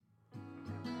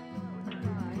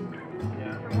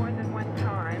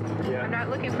not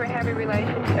looking for a heavy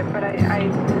relationship, but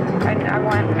I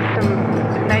want some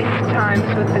nice times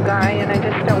with the guy, and I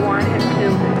just don't want him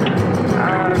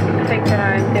to think that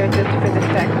I'm there just for the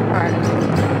sex part.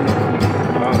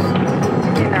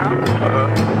 You know?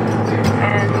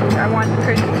 And I want the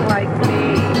person to like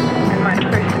me and my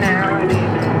personality.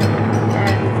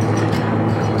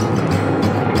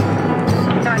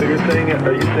 So you're saying,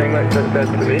 are you saying that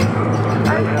to me?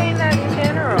 I'm saying that in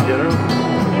general. In general?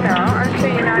 You know, I'm sure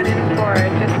you're not in for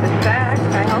just the sex.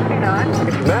 I hope you're not.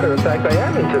 As a matter of fact, I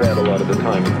am into that a lot of the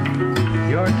time.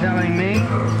 You're telling me?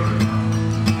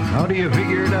 How do you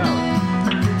figure it out?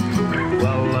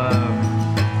 Well,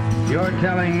 you're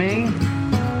telling me?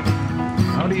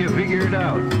 How do you figure it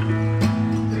out?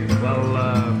 Well,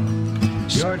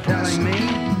 you're telling me?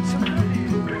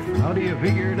 How do you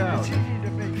figure it out?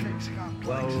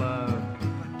 Well,